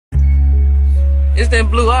It's them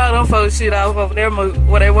blue all them folks shit off over there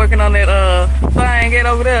where they working on that thing get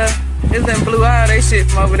over there. It's them blue all they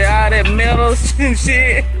shit from over there, all that metal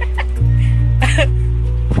shit.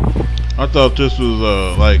 I thought this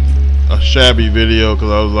was like a shabby video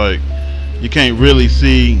because I was like, you can't really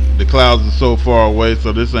see, the clouds are so far away,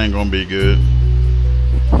 so this ain't gonna be good.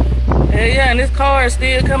 Yeah, and this car is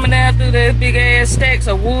still coming down through that big ass stacks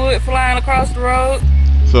of wood flying across the road.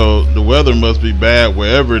 So the weather must be bad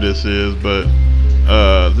wherever this is, but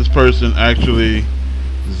this person actually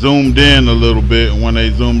zoomed in a little bit, and when they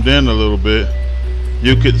zoomed in a little bit,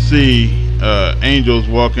 you could see angels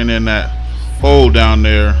walking in that hole down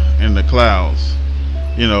there in the clouds.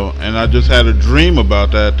 You know, and I just had a dream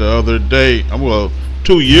about that the other day, well,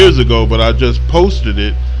 2 years ago, but I just posted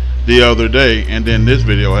it the other day, and then this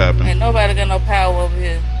video happened. Ain't nobody got no power over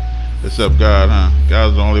here. Except God, huh?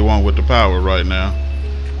 God's the only one with the power right now.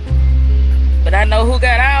 But I know who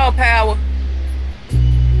got our power.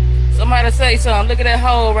 Somebody say something. Look at that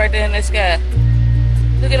hole right there in the sky.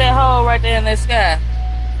 Look at that hole right there in the sky.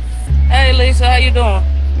 Hey Lisa, how you doing?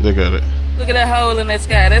 Look at it. Look at that hole in that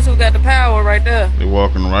sky. That's who got the power right there. They're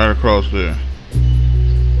walking right across there.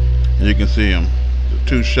 And you can see them. The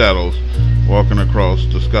two shadows walking across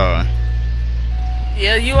the sky.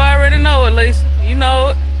 Yeah, you already know it, Lisa. You know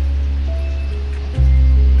it.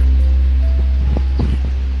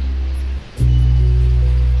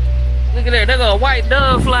 Look at that. There's a white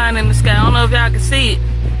dove flying in the sky. I don't know if y'all can see it.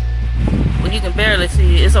 Well, you can barely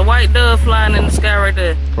see it. It's a white dove flying in the sky right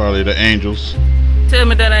there. Probably the angels. Tell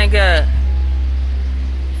me that ain't God.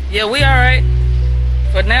 Yeah, we alright.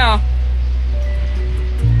 For now.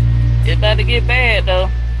 It's about to get bad, though.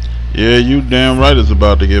 Yeah, you damn right it's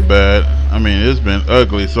about to get bad. I mean, it's been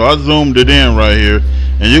ugly. So I zoomed it in right here,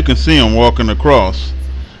 and you can see him walking across.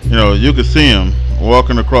 You know, you can see him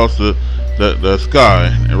walking across the sky,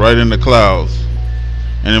 and right in the clouds.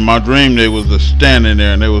 And in my dream, they was just standing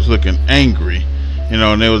there, and they was looking angry. You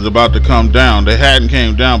know, and they was about to come down. They hadn't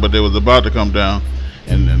came down, but they was about to come down.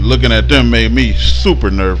 And looking at them made me super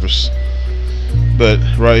nervous. But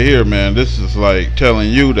right here, man, this is like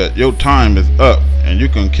telling you that your time is up, and you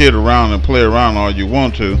can kid around and play around all you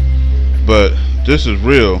want to, but this is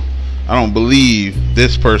real. I don't believe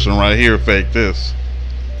this person right here faked this.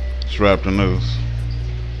 It's Raptor News.